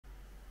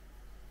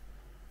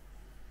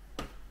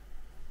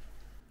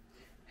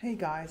Hey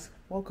guys,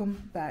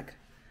 welcome back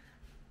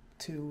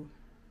to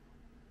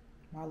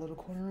my little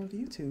corner of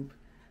YouTube.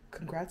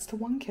 Congrats to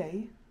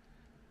 1K.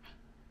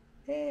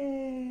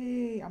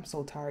 Hey, I'm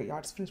so tired.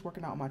 Y'all, just finished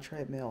working out on my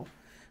treadmill.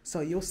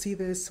 So you'll see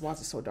this. Why is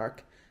it so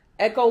dark?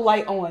 Echo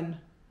light on.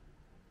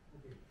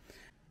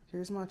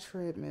 Here's my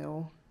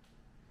treadmill.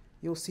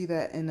 You'll see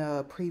that in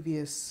a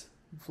previous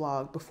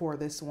vlog before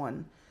this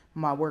one,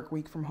 my work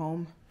week from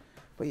home.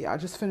 But yeah, I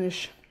just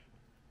finished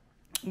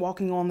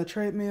walking on the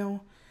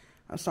treadmill.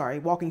 I'm sorry,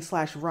 walking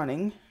 /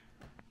 running.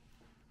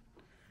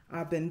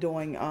 I've been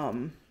doing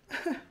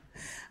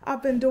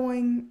I've been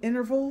doing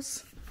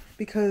intervals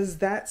because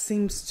that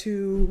seems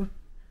to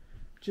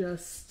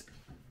just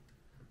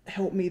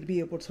help me to be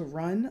able to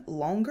run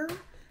longer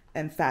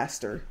and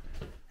faster.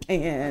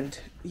 And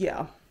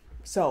yeah,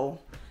 so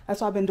that's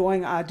what I've been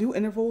doing. I do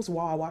intervals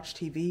while I watch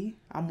TV.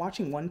 I'm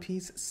watching One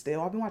Piece still.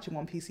 I've been watching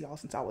One Piece, y'all,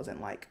 since I was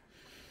in like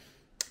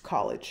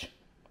college.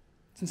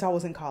 Since I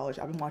was in college,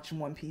 I've been watching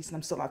One Piece, and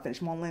I'm still not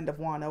finished. I'm on Land of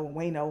Wano.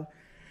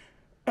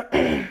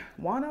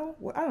 Wano?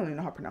 Well, I don't even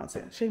know how to pronounce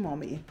it. Shame on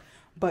me.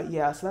 But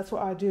yeah, so that's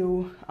what I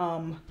do.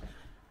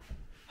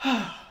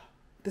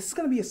 This is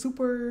going to be a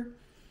super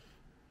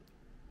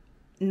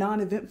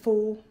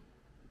non-eventful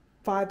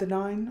 5 to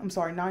 9. I'm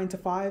sorry, 9 to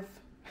 5.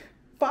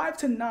 5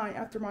 to 9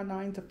 after my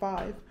 9 to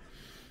 5.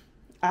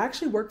 I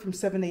actually work from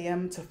 7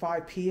 a.m. to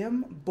 5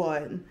 p.m.,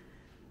 but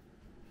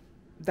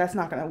that's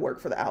not going to work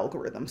for the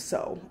algorithm,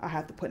 so I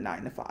have to put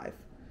 9 to 5.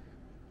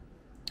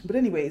 But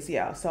anyways,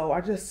 yeah, so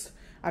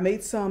I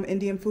made some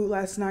Indian food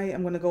last night.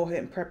 I'm going to go ahead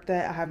and prep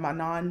that. I have my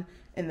naan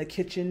in the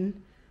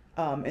kitchen,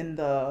 in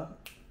the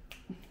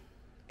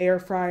air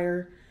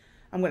fryer.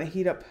 I'm going to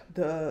heat up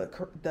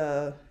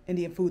the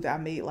Indian food that I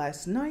made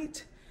last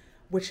night,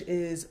 which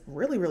is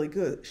really, really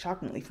good,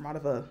 shockingly, from out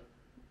of a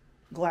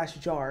glass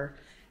jar.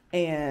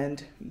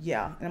 And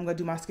yeah, and I'm going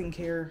to do my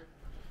skincare.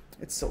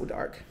 It's so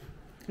dark.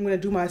 I'm going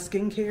to do my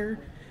skincare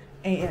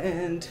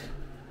and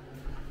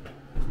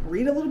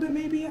read a little bit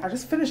maybe. I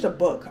just finished a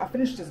book. I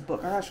finished this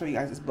book. I gotta show you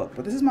guys this book,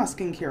 but this is my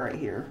skincare right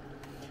here.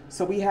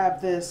 So we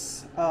have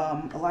this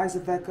Eliza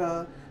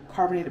Vecca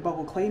carbonated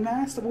bubble clay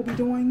mask that we'll be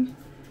doing,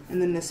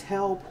 and then this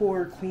Hell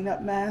Pore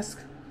cleanup mask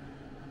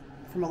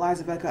from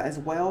Eliza Vecca as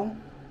well.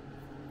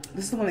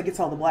 This is the one that gets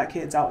all the black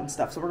heads out and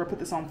stuff. So we're gonna put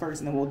this on first,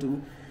 and then we'll do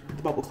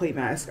the bubble clay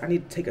mask. I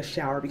need to take a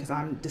shower because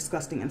I'm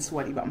disgusting and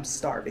sweaty, but I'm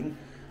starving.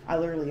 I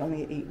literally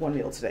only ate one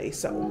meal today,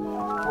 so.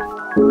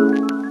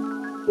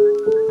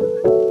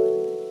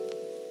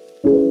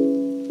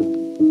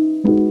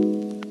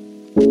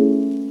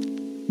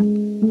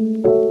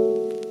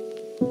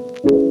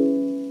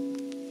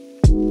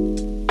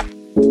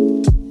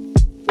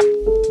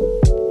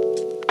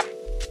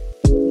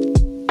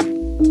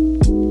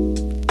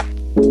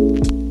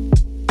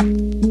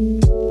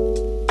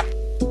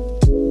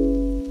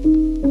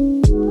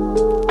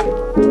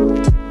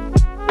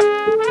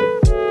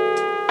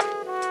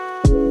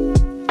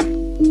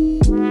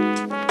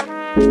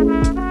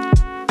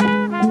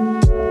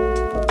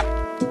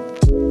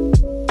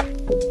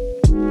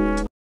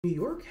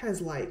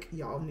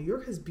 New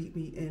York has beat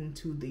me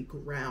into the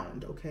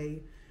ground,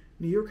 okay?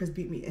 New York has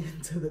beat me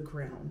into the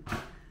ground.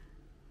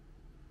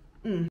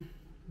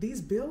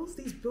 These bills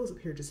up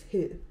here just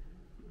hit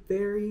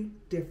very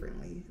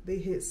differently. They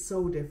hit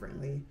so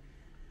differently.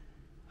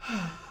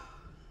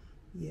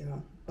 Yeah,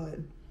 but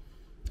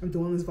I'm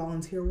doing this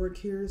volunteer work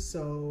here,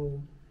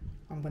 so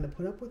I'm gonna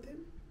put up with it.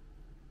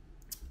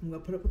 I'm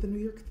gonna put up with the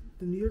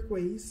New York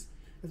ways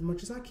as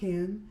much as I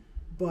can.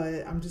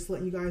 But I'm just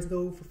letting you guys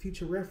know for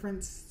future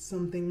reference,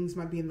 some things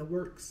might be in the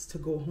works to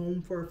go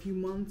home for a few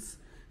months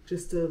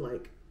just to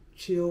like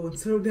chill and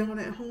settle down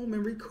at home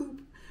and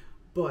recoup.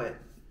 But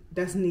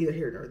that's neither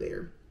here nor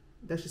there.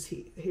 That's just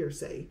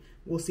hearsay.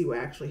 We'll see what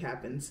actually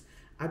happens.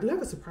 I do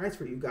have a surprise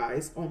for you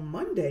guys. On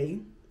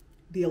Monday,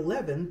 the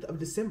 11th of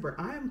December,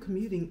 I am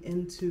commuting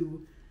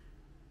into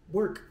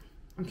work.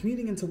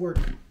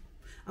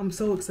 I'm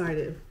so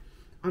excited.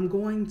 I'm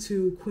going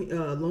to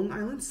Long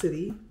Island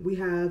City. We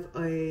have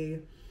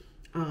a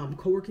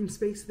co-working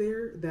space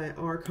there that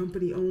our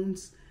company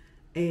owns,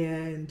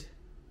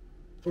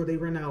 or they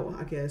rent out,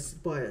 I guess,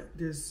 but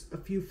there's a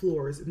few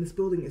floors, and this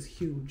building is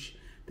huge.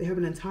 They have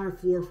an entire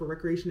floor for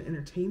recreation and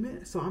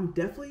entertainment. So I'm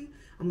going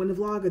to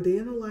vlog a day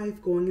in the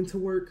life going into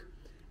work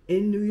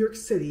in New York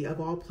City, of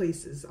all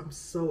places. I'm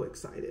so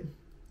excited.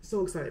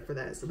 So excited for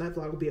that. So that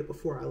vlog will be up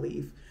before I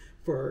leave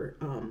for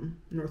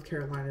North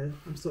Carolina.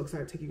 I'm so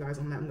excited to take you guys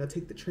on that. I'm gonna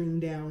take the train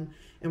down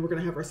and we're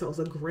gonna have ourselves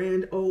a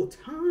grand old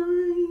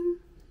time.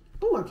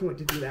 Oh, I can't wait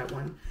to do that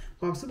one.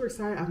 But I'm super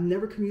excited. I've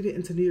never commuted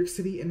into New York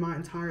City in my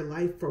entire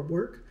life for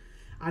work.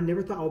 I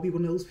never thought I would be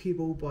one of those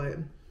people, but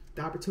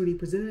the opportunity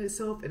presented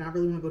itself and I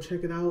really wanna go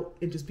check it out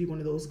and just be one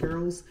of those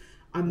girls.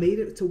 I made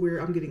it to where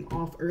I'm getting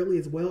off early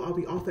as well. I'll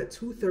be off at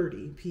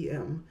 2:30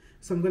 p.m.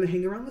 So I'm gonna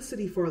hang around the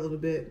city for a little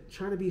bit,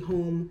 try to be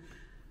home.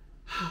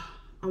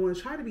 I want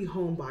to try to be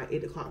home by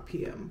 8 o'clock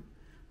p.m.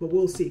 But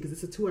we'll see, because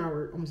it's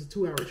almost a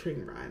 2-hour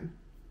train ride.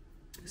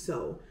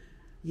 So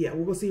yeah,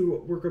 we're gonna see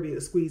what we're gonna be able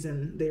to squeeze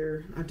in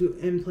there. I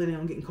am planning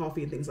on getting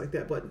coffee and things like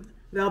that, but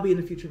that'll be in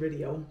a future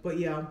video. But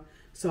yeah,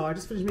 so I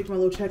just finished making my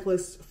little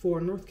checklist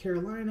for North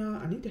Carolina.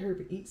 I need to hurry up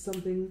and eat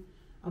something.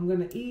 I'm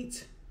gonna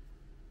eat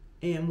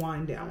and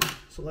wind down.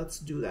 So let's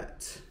do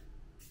that.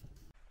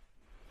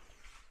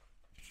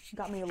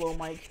 Got me a little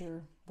mic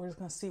here. We're just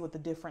gonna see what the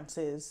difference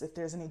is, if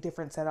there's any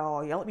difference at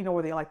all. Y'all let me know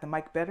whether you like the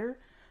mic better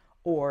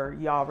or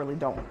y'all really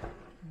don't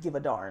give a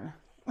darn.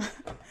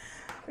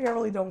 Y'all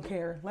really don't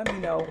care. Let me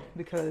know,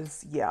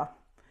 because yeah,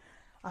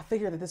 I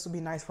figured that this would be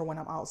nice for when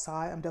I'm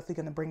outside. I'm definitely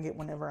gonna bring it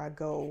whenever I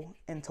go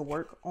into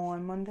work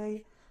on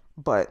Monday,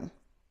 but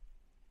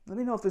let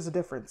me know if there's a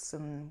difference,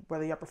 and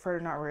whether y'all prefer it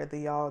or not, whether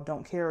y'all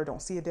don't care or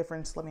don't see a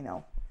difference, let me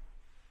know.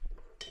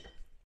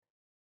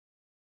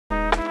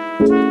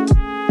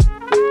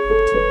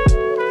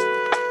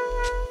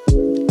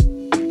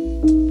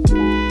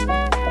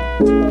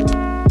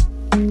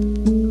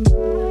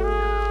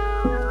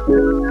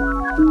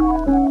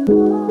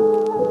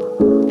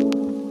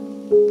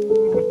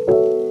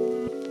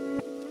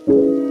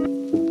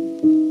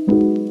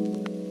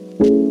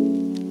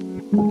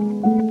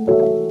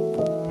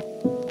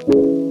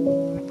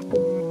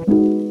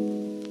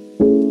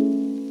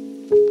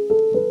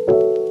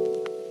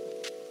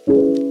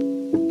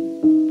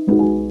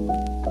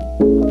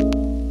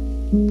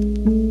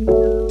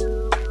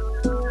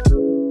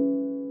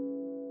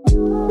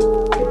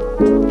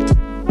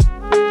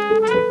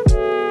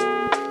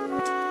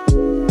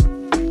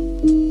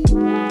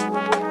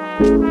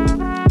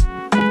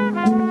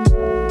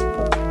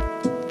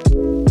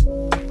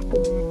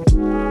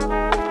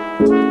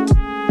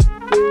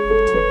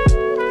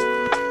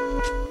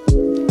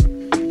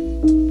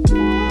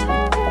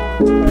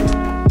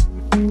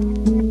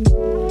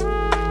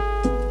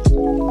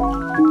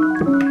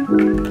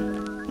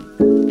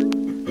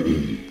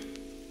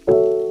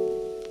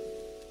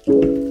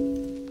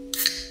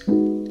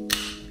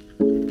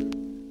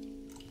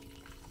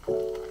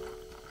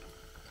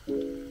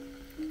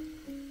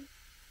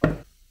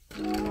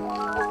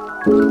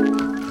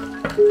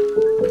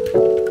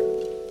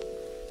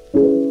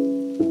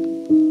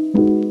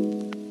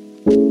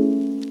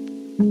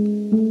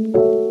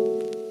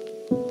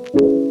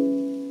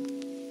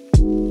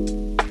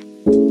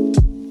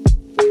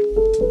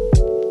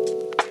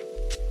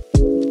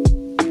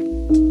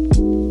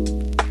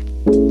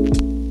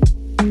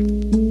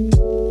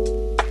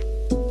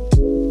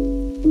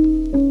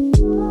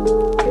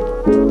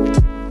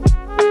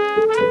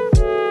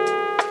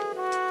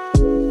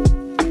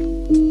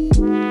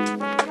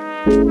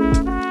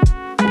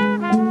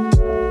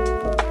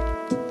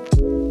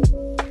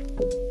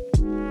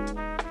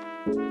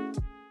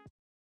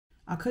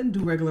 I couldn't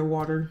do regular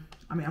water.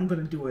 I mean, I'm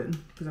gonna do it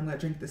because I'm gonna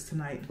drink this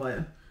tonight,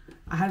 but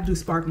I had to do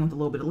sparkling with a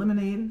little bit of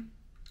lemonade.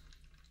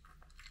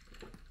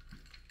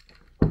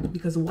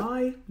 Because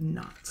why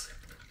not?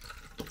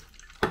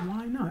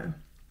 Why not?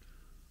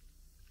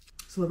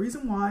 So the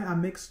reason why I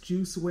mix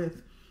juice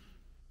with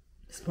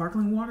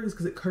sparkling water is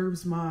because it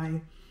curbs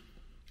my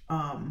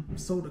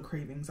soda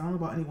cravings. I don't know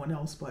about anyone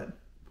else, but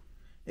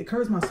it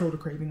curbs my soda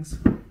cravings.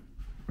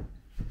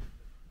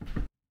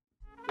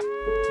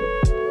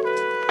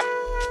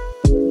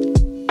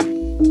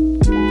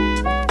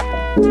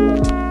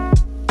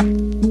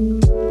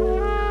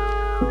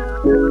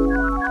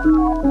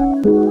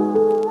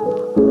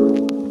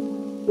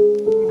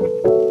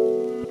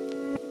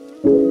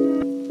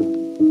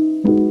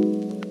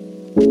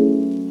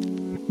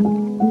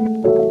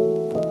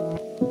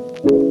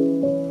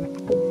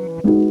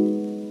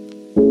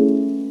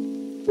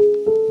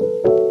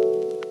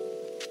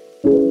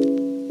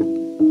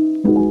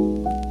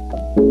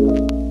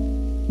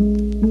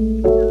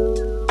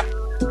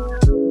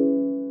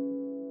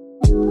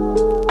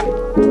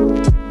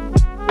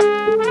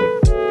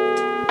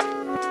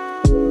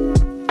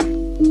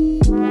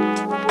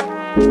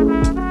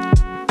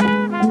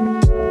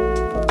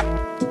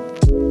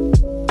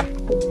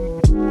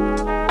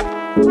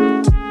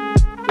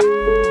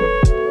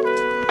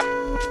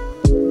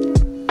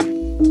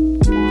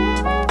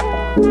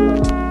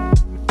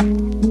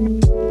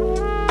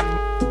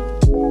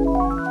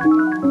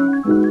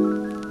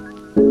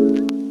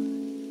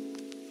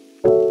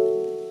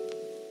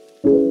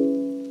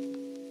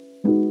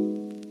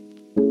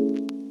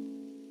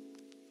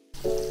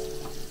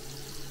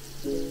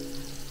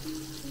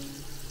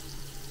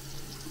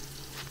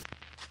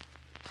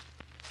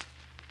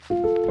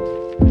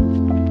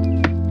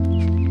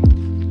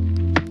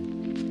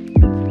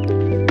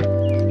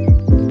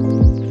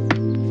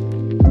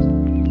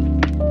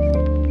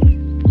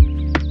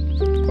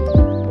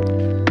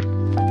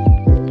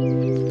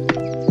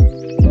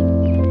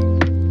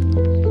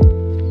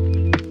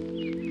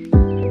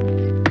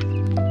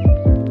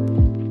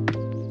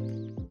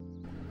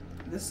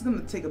 This is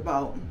gonna take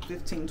about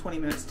 15-20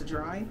 minutes to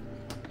dry.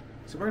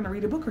 So we're gonna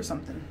read a book or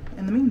something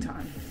in the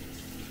meantime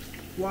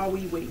while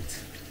we wait.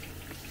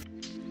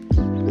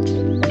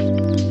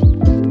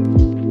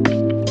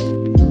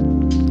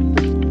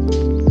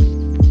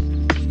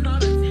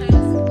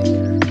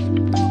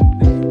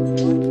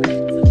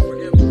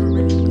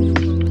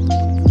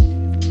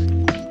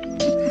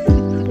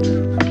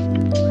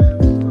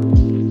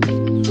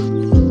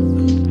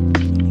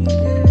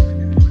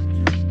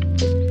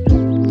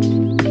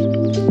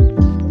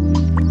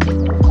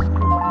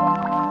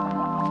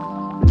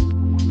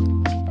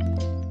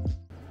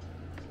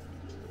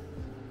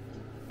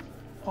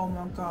 Oh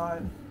my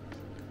God.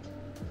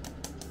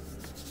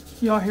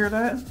 Y'all hear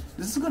that?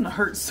 This is gonna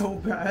hurt so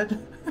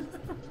bad.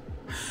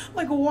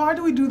 Like, why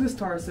do we do this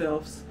to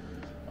ourselves?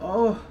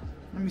 Oh,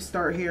 let me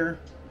start here.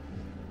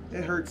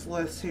 It hurts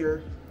less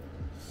here.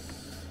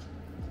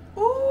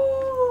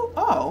 Ooh,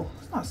 oh,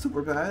 it's not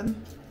super bad.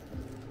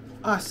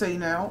 I say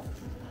now.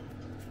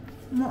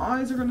 My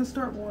eyes are gonna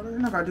start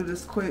watering. I gotta do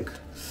this quick.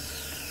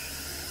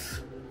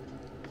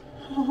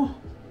 Oh,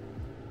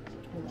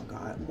 oh my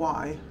God,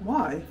 why?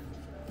 Why?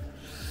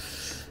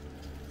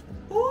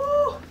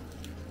 Ooh.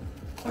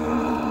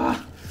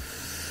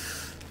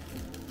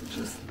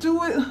 Just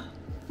do it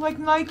like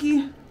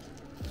Nike.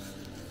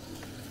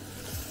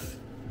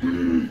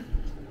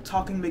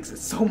 Talking makes it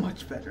so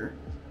much better.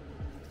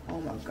 Oh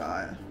my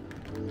God.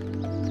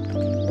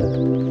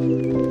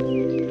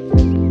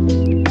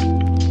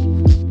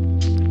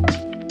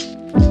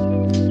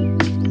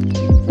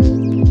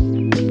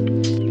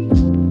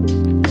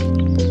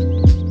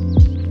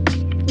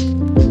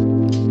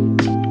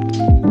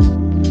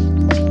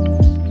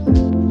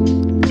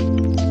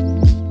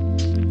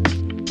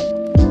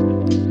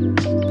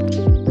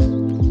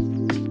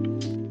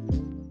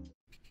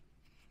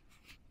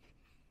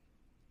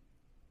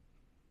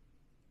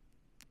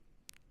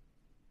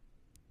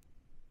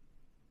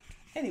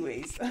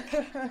 Anyways, I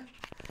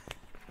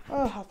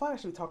thought I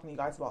should be talking to you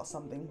guys about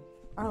something.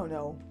 I don't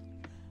know.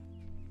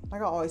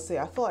 Like I always say,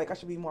 I feel like I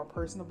should be more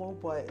personable,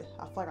 but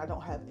I feel like I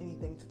don't have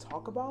anything to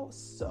talk about,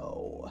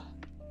 so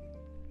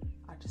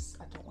I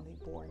don't want to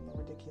be boring and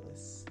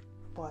ridiculous.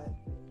 But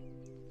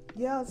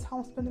yeah, that's how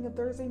I'm spending a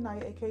Thursday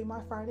night, aka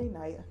my Friday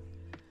night.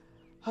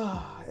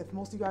 If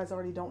most of you guys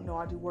already don't know,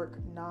 I do work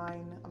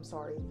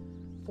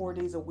 4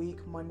 days a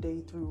week,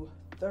 Monday through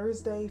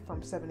Thursday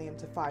from 7 a.m.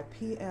 to 5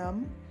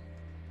 p.m.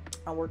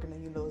 I work in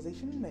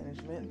utilization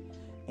management,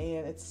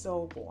 and it's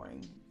so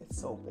boring.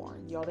 It's so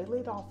boring. Y'all, they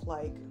laid off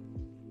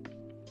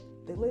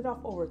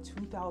over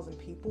 2,000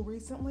 people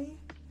recently,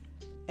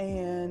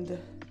 and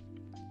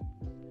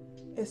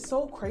it's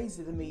so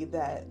crazy to me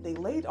that they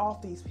laid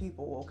off these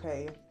people,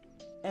 okay,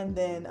 and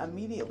then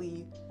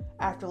immediately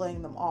after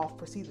laying them off,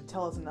 proceed to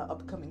tell us in the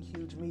upcoming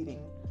huge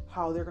meeting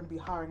how they're going to be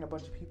hiring a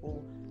bunch of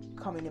people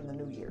coming in the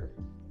new year.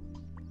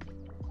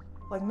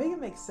 Like, make it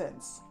make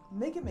sense.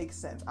 Make it make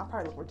sense. I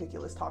probably look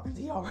ridiculous talking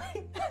to y'all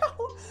right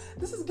now.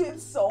 This is getting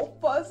so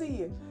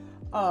fuzzy.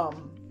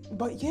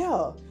 But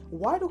yeah,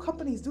 why do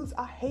companies do this?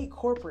 I hate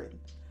corporate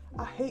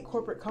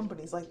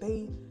companies. Like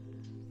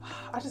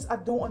I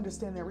don't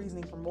understand their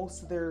reasoning for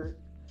most of their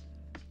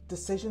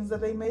decisions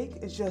that they make.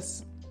 It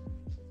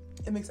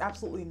makes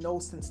absolutely no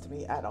sense to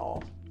me at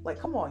all. Like,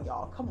 come on,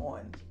 y'all, come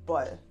on.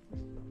 But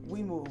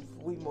we move.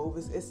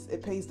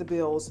 It pays the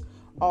bills.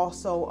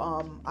 Also,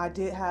 I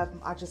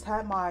just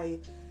had my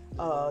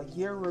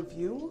year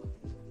review,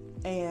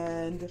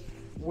 and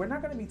we're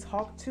not going to be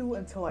talked to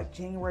until like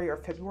January or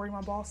February,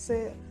 my boss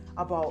said,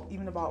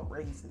 about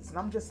raises. And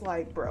I'm just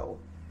like, bro,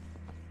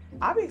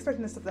 I be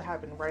expecting this stuff to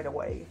happen right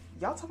away.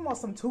 Y'all talking about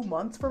some 2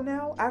 months from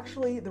now?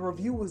 Actually, the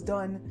review was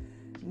done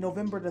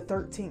November the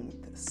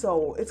 13th.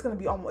 So it's going to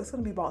be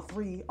about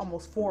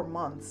almost 4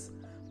 months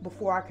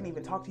before I can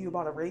even talk to you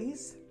about a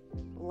raise.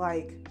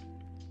 Like,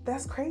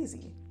 that's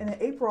crazy. And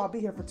in April, I'll be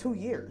here for 2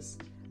 years.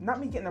 Not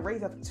me getting a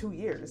raise after 2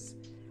 years.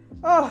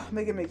 Oh,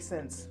 make it make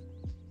sense.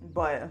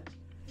 But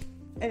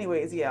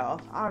anyways, yeah,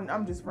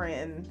 I'm just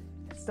ranting.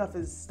 Stuff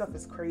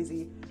is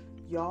crazy.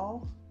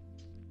 Y'all,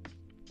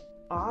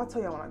 I'll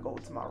tell y'all when I go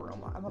to my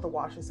room. I'm about to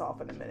wash this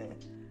off in a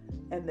minute.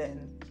 And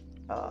then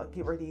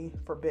get ready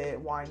for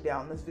bed, wind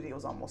down. This video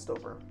is almost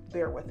over.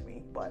 Bear with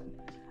me. But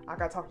I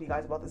gotta talk to you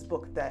guys about this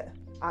book that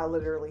I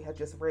literally had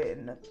just read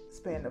in a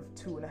span of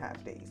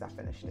 2.5 days. I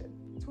finished it.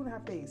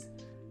 2.5 days.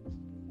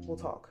 We'll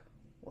talk.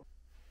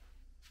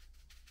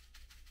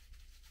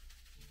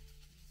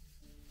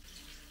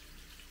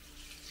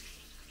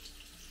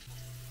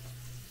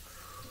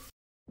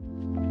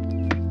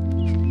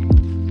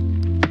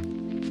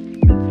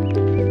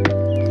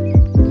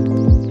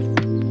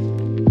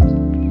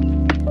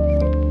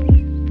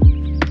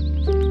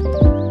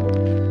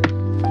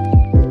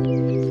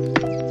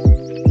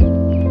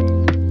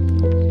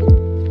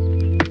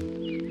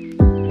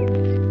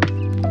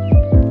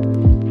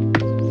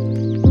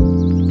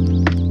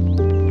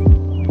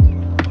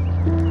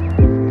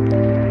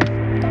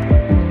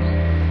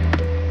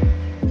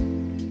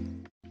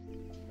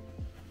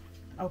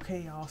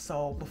 Okay, y'all,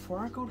 so before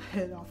I go to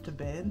head off to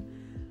bed,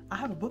 I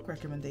have a book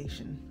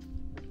recommendation.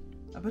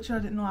 I bet you I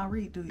didn't know I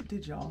read,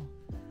 did y'all?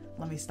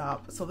 Let me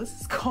stop. So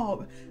this is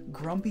called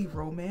Grumpy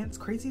Romance.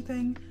 Crazy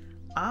thing,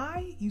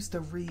 I used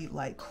to read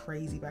like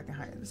crazy back in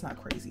high school. It's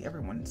not crazy,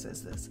 everyone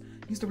says this.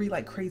 Used to read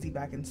like crazy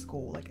back in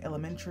school, like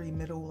elementary,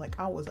 middle, like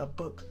I was a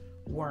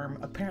bookworm.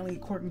 Apparently,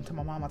 according to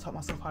my mom, I taught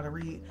myself how to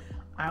read.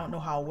 I don't know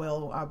how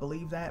well I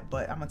believe that,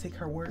 but I'm gonna take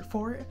her word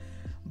for it.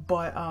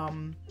 But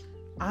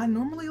I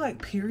normally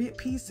like period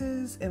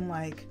pieces and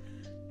like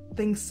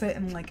things set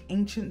in like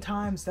ancient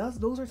times.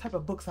 Those are the type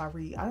of books I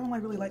read. I don't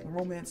really like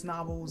romance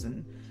novels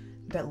and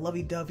that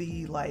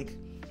lovey-dovey like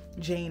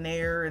Jane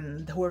Eyre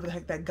and whoever the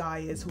heck that guy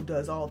is who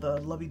does all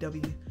the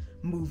lovey-dovey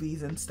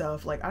movies and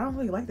stuff. Like, I don't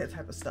really like that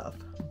type of stuff.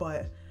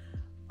 But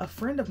a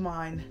friend of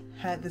mine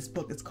had this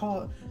book. It's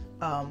called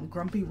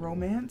Grumpy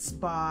Romance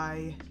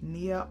by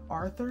Nia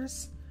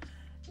Arthurs.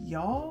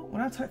 Y'all,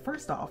 when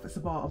first off, it's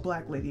about a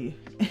black lady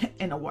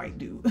and a white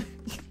dude.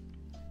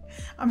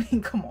 I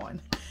mean, come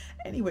on.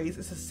 Anyways,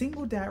 it's a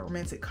single dad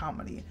romantic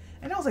comedy.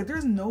 And I was like,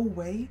 there's no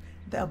way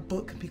that a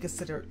book can be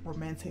considered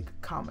romantic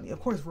comedy. Of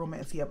course,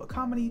 romance, yeah, but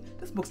comedy,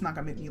 this book's not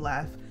gonna make me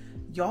laugh.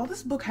 Y'all,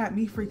 this book had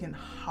me freaking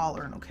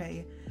hollering,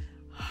 okay?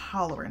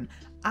 Hollering.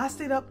 I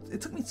stayed up, it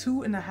took me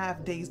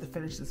 2.5 days to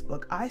finish this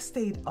book. I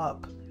stayed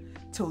up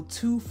till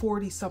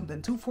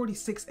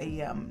 2:46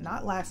 a.m.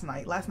 Not last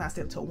night. Last night I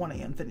stayed up till 1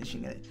 a.m.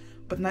 finishing it.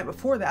 But the night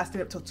before that, I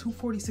stayed up till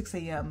 2:46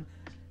 a.m.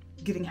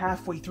 getting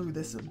halfway through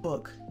this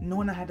book,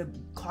 knowing I had to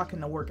clock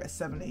into work at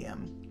 7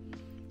 a.m.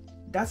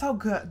 That's how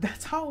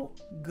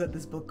good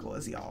this book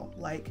was, y'all.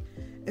 Like,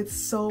 it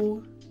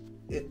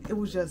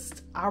was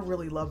just, I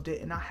really loved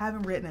it. And I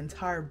haven't read an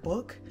entire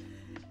book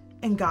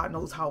in God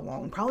knows how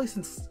long, probably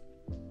since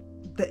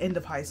the end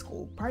of high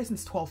school, probably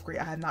since 12th grade.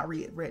 I have not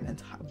read an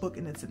entire book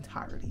in its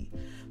entirety.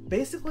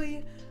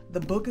 Basically,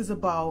 the book is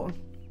about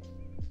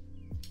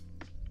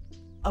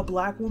a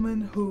black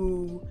woman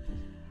who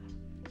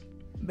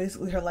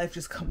basically her life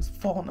just comes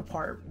falling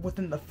apart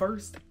within the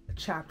first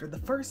chapter. The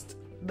first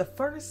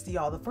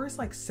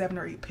like 7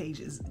 or 8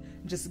 pages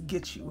just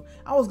get you.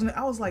 I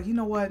was like, you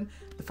know what?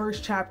 The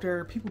first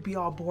chapter, people be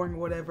all boring or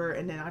whatever,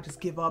 and then I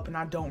just give up and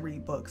I don't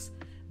read books.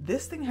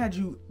 This thing had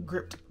you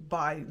gripped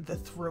by the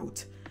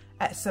throat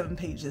at 7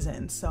 pages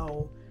in.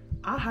 So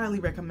I highly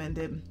recommend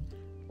it.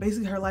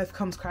 Basically, her life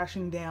comes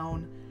crashing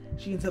down.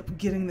 She ends up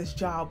getting this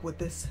job with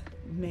this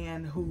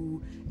man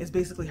who is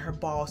basically her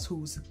boss,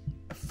 who's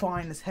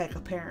fine as heck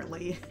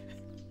apparently.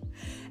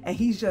 And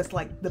he's just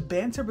like, the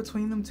banter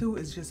between them two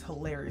is just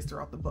hilarious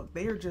throughout the book.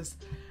 They are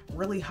just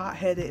really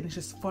hot-headed, and it's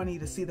just funny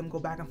to see them go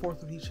back and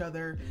forth with each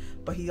other.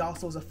 But he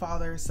also is a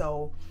father,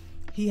 so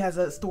he has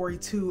a story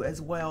too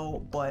as well.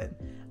 But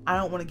I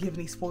don't want to give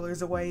any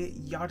spoilers away.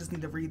 Y'all just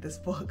need to read this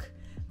book.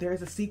 There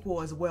is a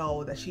sequel as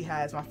well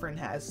that my friend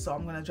has, so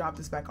I'm gonna drop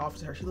this back off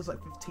to her. She lives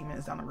like 15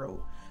 minutes down the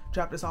road.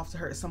 Drop this off to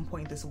her at some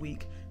point this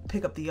week,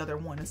 pick up the other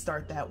one and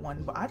start that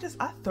one. But I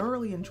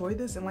thoroughly enjoyed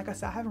this, and like I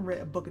said, I haven't read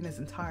a book in its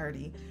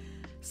entirety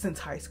since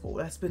high school.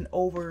 That's been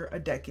over a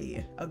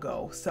decade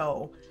ago,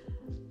 so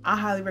I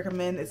highly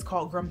recommend. It's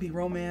called Grumpy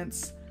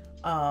Romance.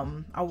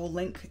 I will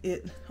link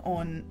it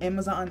on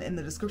Amazon in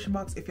the description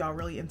box if y'all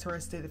really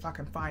interested. If I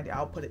can find it,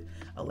 I'll put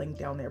a link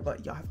down there,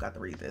 but y'all have got to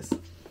read this.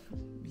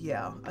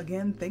 Yeah,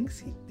 again,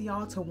 thanks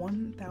y'all to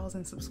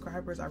 1,000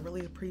 subscribers. I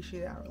really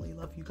appreciate it. I really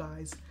love you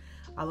guys.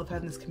 I love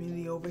having this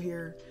community over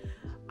here.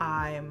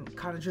 I'm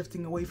kind of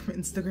drifting away from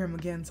Instagram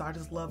again, so I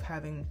just love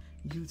having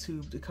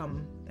YouTube to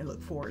come and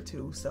look forward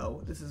to.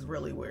 So this is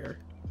really where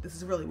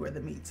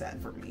the meat's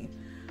at for me.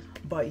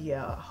 But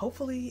yeah,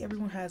 hopefully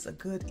everyone has a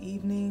good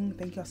evening.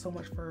 Thank y'all so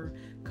much for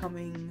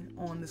coming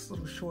on this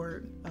little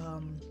short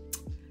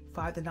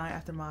 5 to 9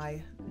 after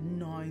my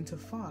 9 to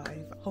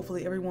 5.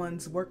 Hopefully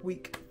everyone's work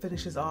week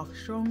finishes off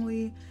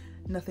strongly.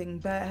 Nothing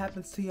bad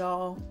happens to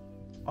y'all.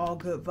 All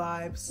good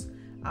vibes.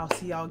 I'll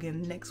see y'all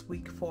again next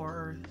week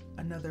for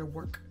another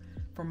work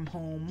from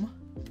home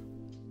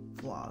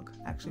vlog.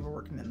 Actually, we're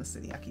working in the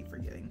city. I keep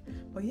forgetting.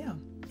 But yeah,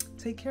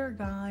 take care,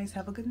 guys.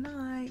 Have a good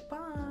night.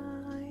 Bye.